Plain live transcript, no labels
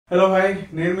Hello hi,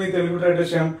 నేను మీ Telugu trader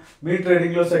Shyam. మీ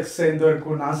ట్రేడింగ్లో success అయ్యేంత వరకు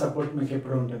నా సపోర్ట్ మీకు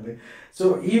ఎప్పుడు ఉంటుంది. సో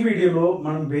ఈ వీడియోలో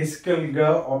మనం బేసికల్గా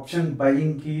ఆప్షన్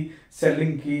బయింగ్కి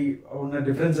సెల్లింగ్కి ఉన్న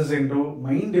డిఫరెన్సెస్ ఏంటో,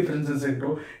 మెయిన్ డిఫరెన్సెస్ ఏంటో,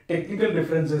 టెక్నికల్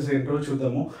డిఫరెన్సెస్ ఏంటో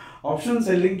చూద్దాము. ఆప్షన్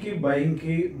సెల్లింగ్కి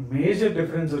బయింగ్కి మేజర్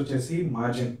డిఫరెన్స్ వచ్చేసి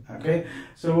మార్జిన్. ఓకే,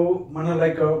 సో మనం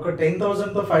లైక్ ఒక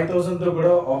 10,000తో 5,000తో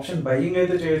కూడా ఆప్షన్ బయింగ్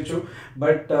అయితే చేయొచ్చు,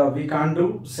 but we can't do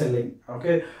selling.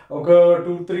 Okay, ఒక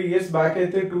 2-3 ఇయర్స్ బ్యాక్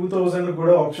అయితే 2,000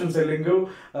 కూడా ఆప్షన్ సెల్లింగ్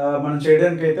మనం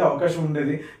చేయడానికి అయితే అవకాశం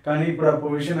ఉండేది, కానీ ఇప్పుడు ఆ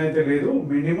పొజిషన్ అయితే లేదు.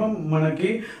 మినిమం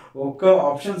మనకి ఒక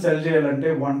ఆప్షన్ సెల్ చేయాలంటే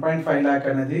 1.5 lakh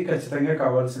అనేది ఖచ్చితంగా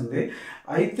కావాల్సింది.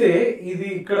 అయితే ఇది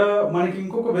ఇక్కడ మనకి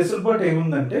ఇంకొక వెసులుబాటు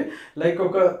ఏముందంటే, లైక్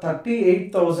ఒక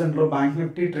 38,000లో బ్యాంక్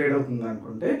నిఫ్టీ ట్రేడ్ అవుతుంది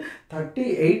అనుకుంటే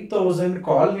 38,000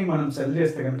 కాల్ని మనం సెల్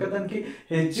చేస్తే కనుక దానికి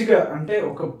హెడ్జ్గా అంటే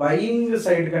ఒక బయింగ్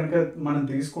సైడ్ కనుక మనం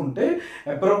తీసుకుంటే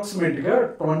అప్రాక్సిమేట్గా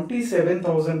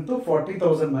 27,000 to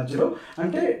 40,000 మధ్యలో,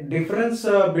 అంటే డిఫరెన్స్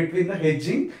బిట్వీన్ ద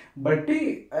హెడ్జింగ్ బట్టి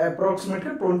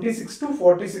అప్రాక్సిమేట్గా 26,000 to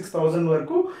 46,000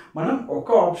 వరకు మనం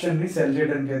ఒక ఆప్షన్ని సెల్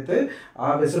చేయడానికి అయితే ఆ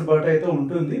వెసులుబాటు అయితే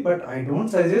ఉంటుంది. But I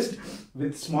don't suggest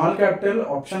with small capital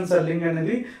option selling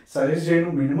అనేది సజెస్ట్ చేయను.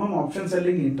 మినిమం ఆప్షన్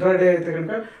సెల్లింగ్ ఇంట్రాడే అయితే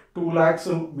కనుక 2 lakhs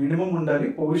మినిమం ఉండాలి.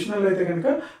 పొజిషనల్ అయితే కనుక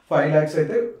 5 lakhs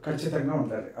అయితే ఖచ్చితంగా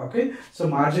ఉండాలి. ఓకే, సో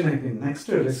మార్జిన్ అయిపోయింది.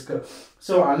 Next risk.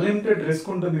 So unlimited risk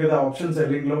ఉంటుంది కదా ఆప్షన్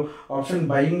సెల్లింగ్లో. ఆప్షన్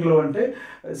బయింగ్లో అంటే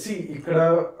ఇక్కడ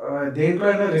దేంట్లో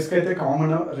అయినా రిస్క్ అయితే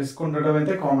కామన్, రిస్క్ ఉండడం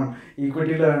అయితే కామన్.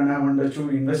 ఈక్విటీలో అయినా ఉండొచ్చు,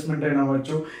 ఇన్వెస్ట్మెంట్ అయినా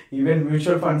అవ్వచ్చు, ఈవెన్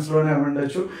మ్యూచువల్ ఫండ్స్లోనే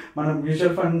ఉండొచ్చు. మనం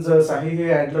మ్యూచువల్ ఫండ్స్ సహీ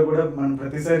యాడ్లో కూడా మనం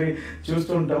ప్రతిసారి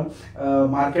చూస్తుంటాం,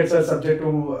 markets are subject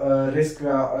to risk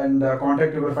and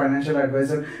contact your financial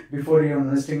advisor before your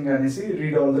investing అనేసి,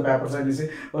 రీడ్ ఆల్ ద పేపర్స్ అనేసి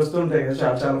వస్తుంటాయి కదా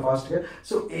చాలా చాలా ఫాస్ట్గా.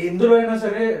 సో ఎందులో అయినా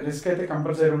సరే రిస్క్ అయితే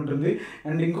కంపల్సరీ ఉంటుంది.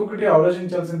 అండ్ ఇంకొకటి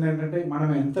ఆలోచించాల్సింది ఏంటంటే, మనం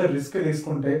ఎంత రిస్క్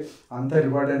తీసుకుంటే అంత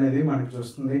రివార్డ్ అనేది మనకి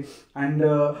వస్తుంది. అండ్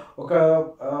ఒక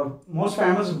మోస్ట్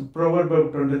ఫేమస్ ప్రోవర్బ్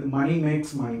ఉంటుంది, money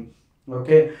makes money.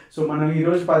 Okay, so మనం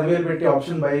ఈరోజు 10,000 పెట్టి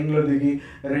ఆప్షన్ బయింగ్లో దిగి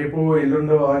రేపు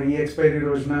ఎల్లుండో ఆర్ ఈ ఎక్స్పైరీ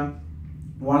రోజున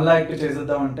 1 lakh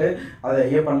చేసేద్దామంటే అది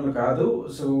అయ్యే పనులు కాదు.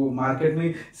 సో మార్కెట్ని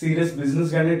సీరియస్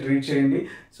బిజినెస్గానే ట్రీట్ చేయండి.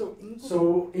 సో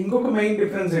ఇంకొక మెయిన్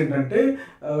డిఫరెన్స్ ఏంటంటే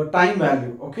టైం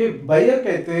వాల్యూ. ఓకే, బయర్కి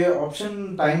అయితే option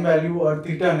time value are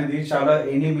theta అనేది చాలా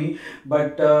enemy,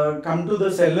 but come to the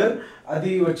seller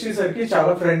అది వచ్చేసరికి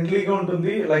చాలా ఫ్రెండ్లీగా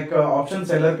ఉంటుంది. లైక్ ఆప్షన్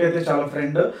సెల్లర్కి అయితే చాలా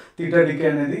ఫ్రెండ్ తీటా డికే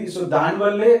అనేది. సో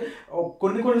దానివల్లే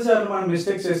కొన్నిసార్లు మనం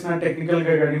మిస్టేక్స్ చేసిన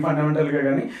టెక్నికల్గా కానీ ఫండమెంటల్గా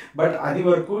కానీ, బట్ అది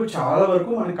వరకు చాలా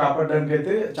వరకు మనకి కాపాడడానికి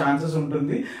అయితే ఛాన్సెస్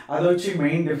ఉంటుంది. అది వచ్చి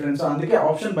మెయిన్ డిఫరెన్స్. అందుకే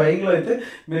ఆప్షన్ బయింగ్లో అయితే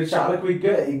మీరు చాలా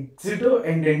క్విక్గా ఎగ్జిట్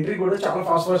అండ్ ఎంట్రీ కూడా చాలా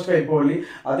ఫాస్ట్గా అయిపోవాలి.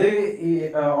 అదే ఈ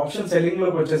ఆప్షన్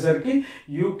సెల్లింగ్లోకి వచ్చేసరికి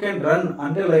యూ కెన్ రన్,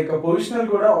 అంటే లైక్ పొజిషనల్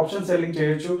కూడా ఆప్షన్ సెల్లింగ్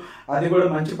చేయొచ్చు, అది కూడా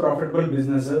మంచి ప్రాఫిటబుల్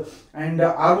బిజినెస్. అండ్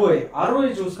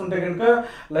ఆర్ఓఐ చూసుకుంటే కనుక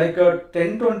లైక్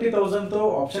 10-20,000తో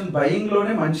ఆప్షన్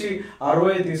బయింగ్లోనే మంచి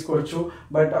ఆర్ఓఐ తీసుకోవచ్చు.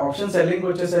 బట్ ఆప్షన్ సెల్లింగ్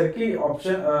వచ్చేసరికి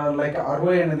ఆప్షన్ లైక్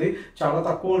ఆర్ఓఐ అనేది చాలా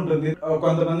తక్కువ ఉంటుంది.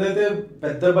 కొంతమంది అయితే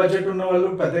పెద్ద బడ్జెట్ ఉన్న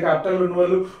వాళ్ళు, పెద్ద క్యాపిటల్ ఉన్న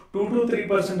వాళ్ళు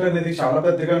 2-3% అనేది చాలా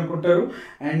పెద్దగా అనుకుంటారు.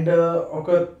 అండ్ ఒక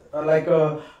లైక్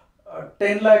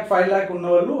 10 lakh 5 lakh ఉన్న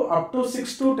వాళ్ళు అప్ టు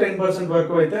 6-10%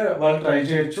 వరకు అయితే వాళ్ళు ట్రై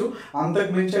చేయొచ్చు.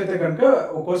 అంతకు మించి అయితే కనుక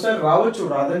ఒక్కోసారి రావచ్చు,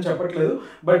 రాదని చెప్పట్లేదు,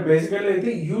 బట్ బేసికల్లీ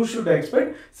అయితే you should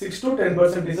expect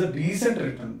 6-10% is a decent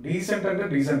return. Decent అంటే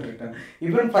డీసెంట్ రిటర్న్.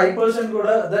 ఈవెన్ 5%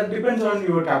 కూడా that depends on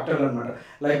your capital అనమాట.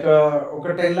 లైక్ ఒక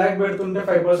 10 lakh పెడుతుంటే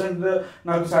 5%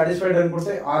 నాకు సాటిస్ఫైడ్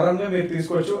అనుకుంటే ఆరాంగా మీరు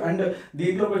తీసుకోవచ్చు. అండ్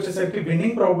దీంట్లోకి వచ్చేసరికి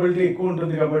విన్నింగ్ ప్రాబిలిటీ ఎక్కువ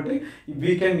ఉంటుంది కాబట్టి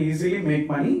we can easily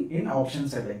make money in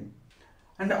option selling.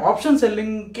 And option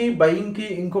సెల్లింగ్కి బయింగ్కి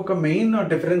ఇంకొక మెయిన్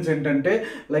డిఫరెన్స్ ఏంటంటే,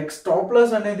 లైక్ స్టాప్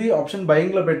లాస్ అనేది ఆప్షన్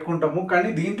బయింగ్లో పెట్టుకుంటాము, కానీ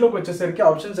దీంట్లోకి వచ్చేసరికి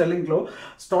ఆప్షన్ సెల్లింగ్లో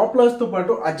స్టాప్ లాస్తో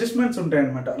పాటు అడ్జస్ట్మెంట్స్ ఉంటాయి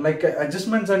అనమాట. లైక్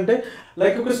అడ్జస్ట్మెంట్స్ అంటే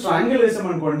లైక్ ఒక స్ట్రాంగిల్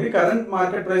వేసామనుకోండి, కరెంట్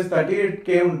మార్కెట్ ప్రైస్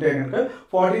 38K ఉంటే కనుక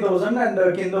 40,000 అండ్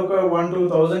కింద ఒక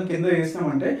 1-2,000 కింద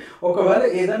వేసినామంటే, ఒకవేళ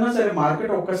ఏదైనా సరే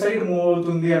మార్కెట్ ఒక సైడ్ మూవ్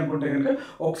అవుతుంది అనుకుంటే కనుక,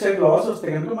 ఒక సైడ్ లాస్ వస్తే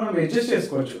కనుక మనం అడ్జస్ట్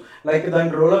చేసుకోవచ్చు. లైక్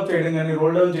దాన్ని రోల్ అప్ చేయడం కానీ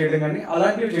రోల్ డౌన్ చేయడం కానీ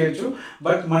అలాంటివి చేయొచ్చు.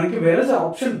 బట్ మనకి వేరే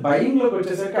ఆప్షన్ బయింగ్లోకి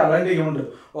వచ్చేసరికి అలాంటివి ఉండదు.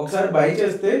 ఒకసారి బై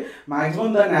చేస్తే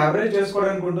మాక్సిమం దాన్ని యావరేజ్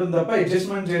చేసుకోవడానికి ఉంటుంది తప్ప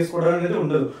అడ్జస్ట్మెంట్ చేసుకోవడం అనేది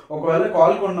ఉండదు. ఒకవేళ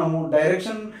కాల్ కొన్నాము,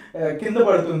 డైరెక్షన్ కింద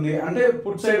పడుతుంది అంటే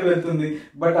పుట్ సైడ్ వెళ్తుంది,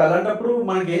 బట్ అలాంటప్పుడు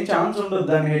మనకి ఏం ఛాన్స్ ఉండదు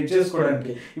దాన్ని హెడ్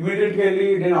చేసుకోవడానికి. ఇమీడియట్గా వెళ్ళి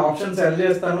నేను ఆప్షన్ సెల్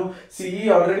చేస్తాను, సిఈ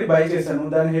ఆల్రెడీ బై చేశాను,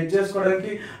 దాన్ని హెడ్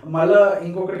చేసుకోవడానికి మళ్ళీ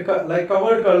ఇంకొకటి లైక్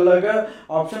కవర్డ్ కాల్ లాగా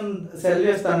ఆప్షన్ సెల్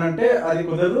చేస్తానంటే అది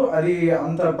కుదరదు, అది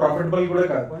అంత ప్రాఫిటబుల్ కూడా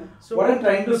కాదు. So what I'm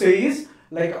trying to say is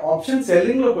like option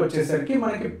selling లోకి వచ్చేసరికి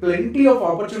మనకి ప్లెంటీ ఆఫ్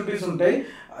ఆపర్చునిటీస్ ఉంటాయి,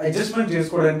 అడ్జస్ట్మెంట్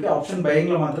చేసుకోవడానికి ఆప్షన్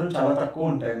బయింగ్ లో మాత్రం చాలా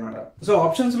తక్కువ ఉంటాయి అనమాట. సో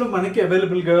ఆప్షన్స్ లో మనకి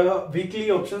అవైలబుల్ గా weekly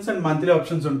options and monthly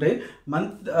options ఉంటాయి.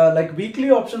 లైక్ వీక్లీ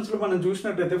ఆప్షన్స్ లో మనం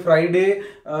చూసినట్టయితే ఫ్రైడే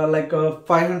లైక్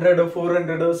 500,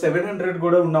 400, 700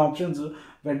 కూడా ఉన్న ఆప్షన్స్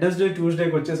వెడ్నెస్డే,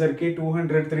 ట్యూస్డేకి వచ్చేసరికి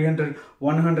 200, 300,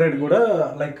 100 కూడా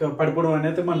లైక్ పడిపోవడం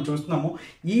అనేది మనం చూస్తున్నాము.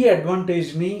 ఈ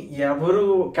అడ్వాంటేజ్ని ఎవరు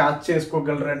క్యాచ్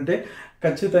చేసుకోగలరంటే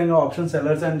ఖచ్చితంగా ఆప్షన్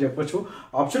సెల్లర్స్ అని చెప్పొచ్చు.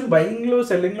 ఆప్షన్ బయింగ్లో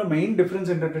సెల్లింగ్లో మెయిన్ డిఫరెన్స్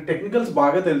ఏంటంటే టెక్నికల్స్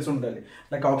బాగా తెలిసి ఉండాలి.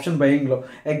 లైక్ ఆప్షన్ బయింగ్లో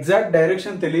ఎగ్జాక్ట్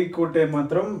డైరెక్షన్ తెలియకుంటే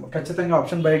మాత్రం ఖచ్చితంగా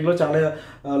ఆప్షన్ బయింగ్లో చాలా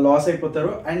లాస్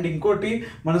అయిపోతారు. అండ్ ఇంకోటి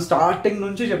మనం స్టార్టింగ్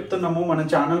నుంచి చెప్తున్నాము, మనం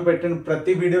ఛానల్ పెట్టిన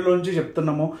ప్రతి వీడియోలో నుంచి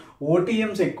చెప్తున్నాము,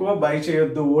 ఓటీఎంస్ ఎక్కువ బై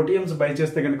చేయొద్దు. ఓటీఎంస్ బై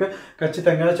చేస్తే కనుక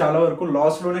ఖచ్చితంగా చాలా వరకు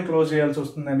లాస్లోనే క్లోజ్ చేయాల్సి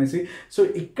వస్తుంది అనేసి. సో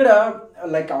ఇక్కడ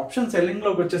లైక్ ఆప్షన్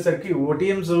సెల్లింగ్లోకి వచ్చేసరికి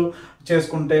ఓటీఎంస్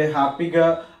చేసుకుంటే హ్యాపీగా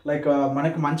లైక్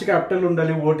మనకి మంచి క్యాపిటల్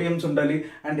ఉండాలి, ఓటీఎంస్ ఉండాలి,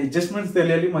 అండ్ అడ్జస్ట్మెంట్స్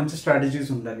తెలియాలి, మంచి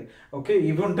స్ట్రాటజీస్ ఉండాలి. ఓకే,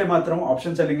 ఇవి ఉంటే మాత్రం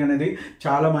ఆప్షన్ సెల్లింగ్ అనేది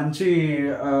చాలా మంచి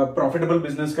profitable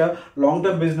బిజినెస్గా, long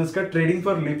term బిజినెస్గా, trading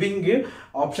for living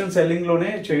option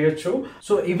సెల్లింగ్లోనే చేయొచ్చు.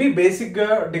 సో ఇవి బేసిక్గా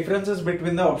differences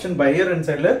between the option buyer and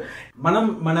seller. మనం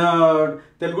మన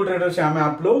తెలుగు ట్రేడర్ శ్యామ్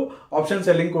యాప్లో ఆప్షన్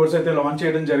సెల్లింగ్ కోర్స్ అయితే లాంచ్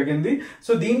చేయడం జరిగింది.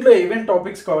 సో దీంట్లో ఈవెంట్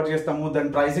టాపిక్స్ కవర్ చేస్తాము,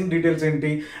 దాని ప్రైసింగ్ డీటెయిల్స్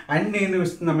ఏంటి అండ్ నేను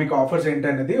ఇస్తున్న మీకు ఆఫర్స్ ఏంటి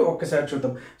అనేది ఒక్కసారి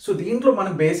చూద్దాం. సో దీంట్లో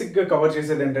మనం బేసిక్గా కవర్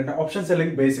చేసేది ఏంటంటే ఆప్షన్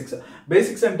సెల్లింగ్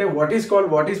బేసిక్స్ అంటే what is called,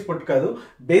 what is put కాదు,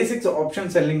 బేసిక్స్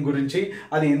ఆప్షన్ సెల్లింగ్ గురించి,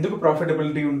 అది ఎందుకు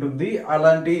ప్రాఫిటబిలిటీ ఉంటుంది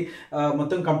అలాంటి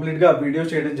మొత్తం కంప్లీట్గా వీడియో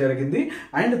చేయడం జరిగింది.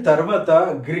 అండ్ తర్వాత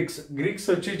గ్రీక్స్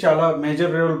వచ్చి చాలా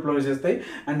మేజర్ రోల్ ప్లే చేస్తాయి.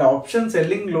 అండ్ ఆప్షన్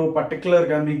సెల్లింగ్లో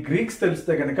పర్టికులర్గా మీకు గ్రీక్స్ తెలిస్తే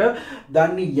కనుక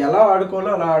దాన్ని ఎలా ఆడుకోవాలో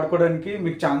అలా ఆడుకోవడానికి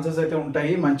మీకు ఛాన్సెస్ అయితే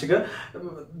ఉంటాయి మంచిగా.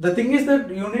 The thing is that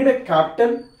you need a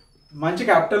capital, మంచి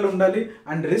క్యాపిటల్ ఉండాలి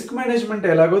అండ్ రిస్క్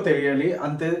మేనేజ్మెంట్ ఎలాగో తెలియాలి,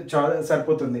 అంతే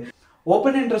సరిపోతుంది.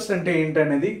 ఓపెన్ ఇంట్రెస్ట్ అంటే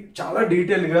ఏంటనేది చాలా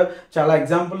డీటెయిల్గా, చాలా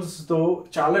ఎగ్జాంపుల్స్తో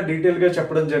చాలా డీటెయిల్గా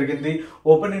చెప్పడం జరిగింది.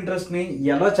 ఓపెన్ ఇంట్రెస్ట్ని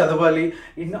ఎలా చదవాలి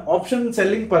ఇన్ ఆప్షన్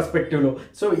సెల్లింగ్ పర్స్పెక్టివ్లో.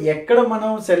 సో ఎక్కడ మనం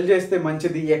సెల్ చేస్తే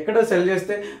మంచిది, ఎక్కడ సెల్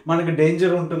చేస్తే మనకు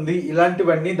డేంజర్ ఉంటుంది,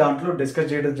 ఇలాంటివన్నీ దాంట్లో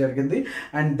డిస్కస్ చేయడం జరిగింది.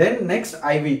 And then next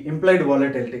IV, implied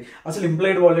volatility. అసలు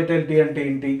ఇంప్లాయిడ్ వాలటిలిటీ అంటే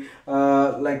ఏంటి,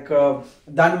 లైక్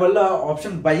దానివల్ల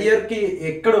ఆప్షన్ బయ్యర్కి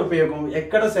ఎక్కడ ఉపయోగం,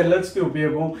 ఎక్కడ సెల్లర్స్కి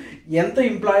ఉపయోగం, ఎంత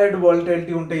ఇంప్లాయిడ్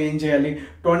వాలటిలిటీ ఉంటే ఏం చేయాలి,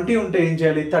 20 ఉంటే ఏం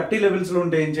చేయాలి, 30 లెవెల్స్లో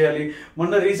ఉంటే ఏం చేయాలి.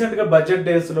 మొన్న రీసెంట్గా బడ్జెట్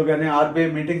డేస్లో కానీ ఆర్బీఐ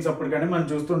మీటింగ్స్ అప్పుడు కానీ మనం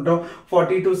చూస్తుంటాం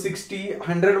 40 to 60,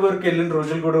 100 వరకు వెళ్ళిన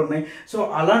రోజులు కూడా ఉన్నాయి. సో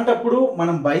అలాంటప్పుడు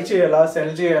మనం బై చేయాలా,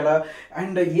 సెల్ చేయాలా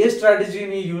అండ్ ఏ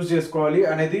స్ట్రాటజీని యూజ్ చేసుకోవాలి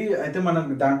అనేది అయితే మనం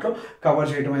దాంట్లో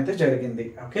కవర్ చేయడం అయితే జరిగింది.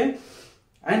 ఓకే,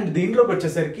 అండ్ దీంట్లోకి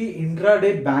వచ్చేసరికి ఇంట్రాడే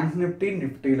బ్యాంక్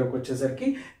నిఫ్టీలోకి వచ్చేసరికి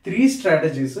 3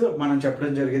 స్ట్రాటజీస్ మనం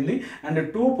చెప్పడం జరిగింది. అండ్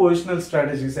 2 పొజిషనల్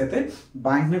స్ట్రాటజీస్ అయితే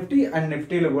బ్యాంక్ నిఫ్టీ అండ్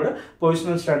నిఫ్టీలో కూడా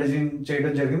పొజిషనల్ స్ట్రాటజీ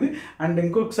చేయడం జరిగింది. అండ్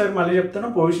ఇంకొకసారి మళ్ళీ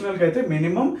చెప్తాను, పొజిషనల్కి అయితే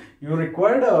మినిమం యూ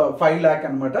రిక్వైర్డ్ 5 lakh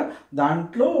అనమాట.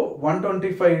 దాంట్లో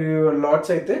 125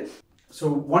 లాట్స్ అయితే, సో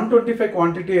 125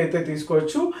 క్వాంటిటీ అయితే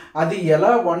తీసుకోవచ్చు. అది ఎలా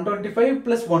 125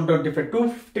 + 125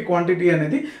 250 క్వాంటిటీ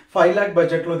అనేది 5 lakh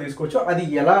బడ్జెట్లో తీసుకోవచ్చు. అది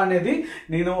ఎలా అనేది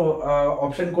నేను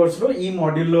ఆప్షన్ కోర్స్లో ఈ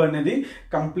మాడ్యూల్లో అనేది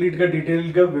కంప్లీట్గా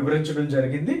డీటెయిల్గా వివరించడం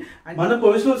జరిగింది. మన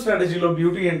పర్సనల్ స్ట్రాటజీలో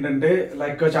బ్యూటీ ఏంటంటే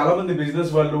లైక్ చాలా మంది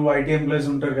బిజినెస్ వాళ్ళు, ఐటీ ఎంప్లాయీస్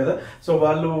ఉంటారు కదా, సో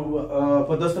వాళ్ళు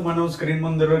పొద్దుస్తే మనం స్క్రీన్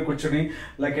ముందర కూర్చొని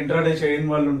లైక్ ఇంట్రాడే చేయని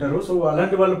వాళ్ళు ఉంటారు. సో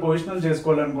అలాంటి వాళ్ళు పొజిషనల్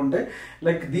చేసుకోవాలనుకుంటే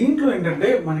లైక్ దీంట్లో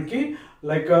ఏంటంటే మనకి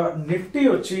లైక్ నిఫ్టీ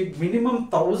వచ్చి minimum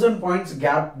 1000 points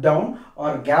gap down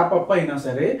are gap up అయినా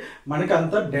సరే మనకి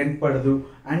అంత డెంట్ పడదు.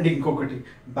 అండ్ ఇంకొకటి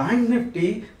bank Nifty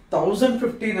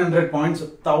 1000-1500 points,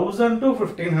 1000 to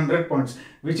 1500 points,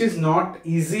 which is not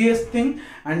easiest thing.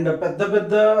 And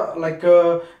పెద్ద లైక్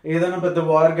ఏదైనా పెద్ద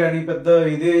వార్ కానీ పెద్ద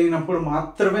ఇది అయినప్పుడు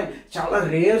మాత్రమే, చాలా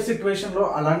రేర్ సిచ్యువేషన్లో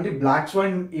అలాంటి బ్లాక్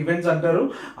స్వైన్ ఈవెంట్స్ అంటారు,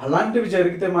 అలాంటివి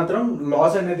జరిగితే మాత్రం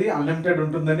లాస్ అనేది అన్లిమిటెడ్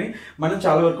ఉంటుందని మనం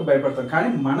చాలా వరకు భయపడతాం.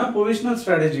 కానీ మన పొజిషనల్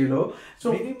స్ట్రాటజీలో సో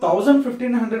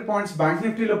 1000-1500 points బ్యాంక్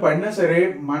నిఫ్టీలో పడినా సరే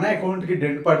మన అకౌంట్కి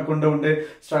డెంట్ పడకుండా ఉండే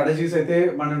స్ట్రాటజీస్ అయితే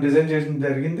మనం డిజైన్ చేయడం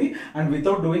జరిగింది. And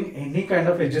without doing any kind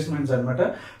of adjustments అనమాట.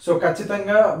 సో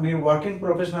ఖచ్చితంగా మీరు వర్కింగ్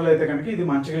ప్రొఫెషనల్ అయితే కనుక ఇది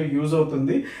మంచిగా యూజ్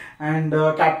అవుతుంది. అండ్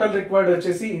క్యాపిటల్ రిక్వైర్డ్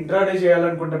వచ్చేసి ఇంట్రాడే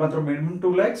చేయాలనుకుంటే మాత్రం minimum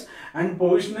 2 lakhs. And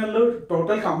positional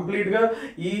total కంప్లీట్గా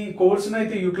ఈ కోర్స్ని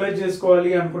అయితే యూటిలైజ్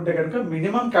చేసుకోవాలి అనుకుంటే కనుక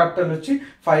మినిమం క్యాపిటల్ వచ్చి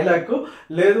 5 lakh.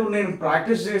 లేదు నేను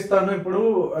ప్రాక్టీస్ చేస్తాను ఇప్పుడు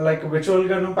లైక్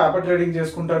విచువల్గాను పేపర్ ట్రేడింగ్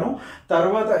చేసుకుంటాను,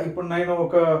 తర్వాత ఇప్పుడు నేను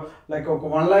ఒక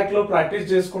 1 lakhలో ప్రాక్టీస్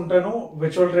చేసుకుంటాను,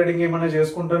 విచువల్ ట్రేడింగ్ ఏమైనా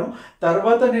చేసుకుంటాను,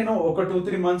 తర్వాత నేను ఒక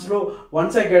 2-3 మంత్స్లో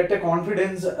once I get a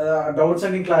confidence, doubts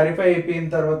అన్ని క్లారిఫై అయిపోయిన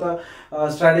తర్వాత,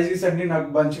 స్ట్రాటజీస్ అన్ని నాకు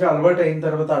మంచిగా అలవాటు అయిన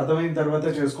తర్వాత, అర్థమైన తర్వాత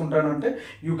చేసుకుంటాను అంటే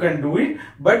you can do it.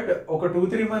 But ఒక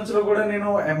 2-3 మంత్స్లో కూడా నేను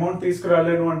అమౌంట్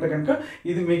తీసుకురాలేను అంటే కనుక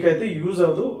ఇది మీకైతే యూజ్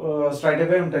అవ్వదు. Straight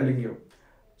away I'm telling you.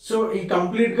 So ఈ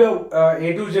కంప్లీట్గా A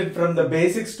to Z from the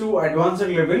basics to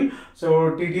advanced level. So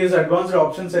TTS advanced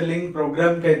option selling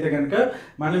ప్రోగ్రామ్కి అయితే కనుక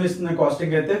మనం ఇస్తున్న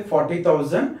కాస్టింగ్ అయితే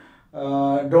 40,000.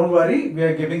 Don't worry,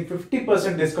 we are giving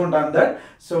 50% discount on that.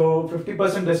 So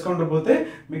 50% discount పోతే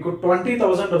మీకు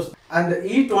 20,000 వస్తుంది. అండ్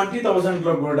ఈ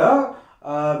 20,000లో కూడా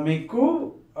మీకు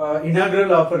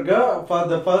ఇనాగ్రల్ ఆఫర్గా ఫర్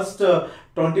ద ఫస్ట్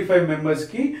 25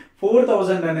 మెంబర్స్కి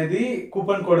 4,000 అనేది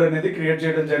కూపన్ కోడ్ అనేది క్రియేట్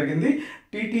చేయడం జరిగింది.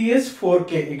 TTS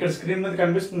 4K ఇక్కడ స్క్రీన్ మీద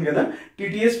కనిపిస్తుంది కదా,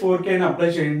 TTS 4K అని అప్లై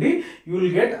చేయండి. You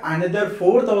will get another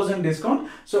 4,000 discount.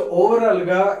 So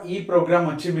ఓవరాల్గా ఈ ప్రోగ్రామ్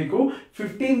వచ్చి మీకు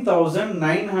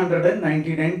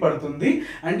 15,999 పడుతుంది.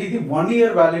 అండ్ ఇది 1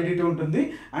 year వ్యాలిడిటీ ఉంటుంది.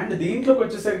 అండ్ దీంట్లోకి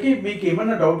వచ్చేసరికి మీకు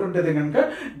ఏమైనా డౌట్ ఉంటుంది కనుక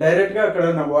డైరెక్ట్గా అక్కడ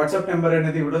నా వాట్సాప్ నెంబర్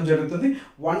అనేది ఇవ్వడం జరుగుతుంది.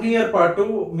 1 year పాటు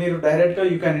మీరు డైరెక్ట్గా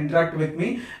you can interact with me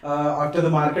after the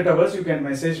market hours. You can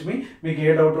message మీ, మీకు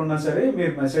ఏ డౌట్ ఉన్నా సరే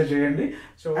మీరు మెసేజ్ చేయండి.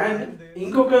 సో అండ్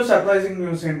ఇంకొక సర్ప్రైజింగ్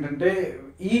న్యూస్ ఏంటంటే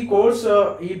ఈ కోర్స్,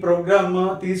 ఈ ప్రోగ్రామ్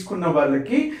తీసుకున్న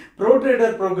వాళ్ళకి ప్రో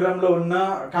ట్రేడర్ ప్రోగ్రామ్ లో ఉన్న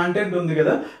కంటెంట్ ఉంది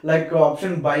కదా, like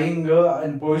option buying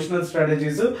and positional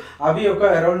strategies, అవి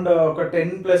అరౌండ్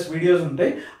 10+ వీడియోస్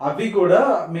ఉంటాయి. అవి కూడా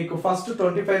మీకు ఫస్ట్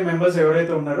 25 మెంబర్స్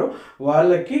ఎవరైతే ఉన్నారో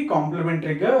వాళ్ళకి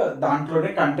కాంప్లిమెంటరీగా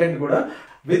దాంట్లోనే కంటెంట్ కూడా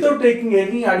without taking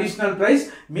any additional price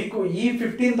మీకు ఈ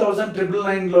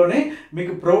 15,999లోనే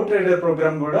మీకు ప్రో ట్రేడర్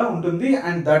ప్రోగ్రామ్ కూడా ఉంటుంది.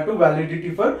 And that to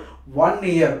validity for 1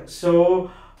 year.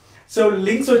 So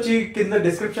links వచ్చి కింద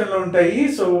డిస్క్రిప్షన్లో ఉంటాయి.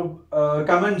 So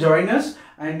come and join us.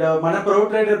 And మన ప్రో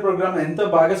ట్రేడర్ ప్రోగ్రామ్ ఎంత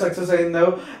బాగా సక్సెస్ అయిందో,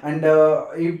 అండ్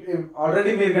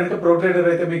ఆల్రెడీ మీరు కనుక ప్రో ట్రేడర్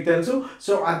అయితే మీకు తెలుసు.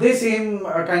 సో అదే same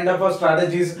kind of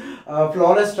strategies,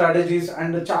 flawless strategies,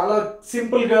 and చాలా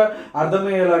సింపుల్గా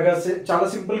అర్థమయ్యేలాగా, చాలా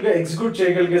సింపుల్గా ఎగ్జిక్యూట్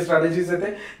చేయగలిగే స్ట్రాటజీస్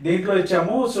అయితే దీంట్లో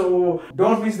ఇచ్చాము. So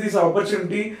don't miss this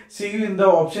opportunity. See you in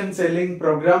the option selling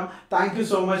programme. Thank you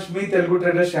so much. Me Telugu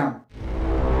trader Shyam.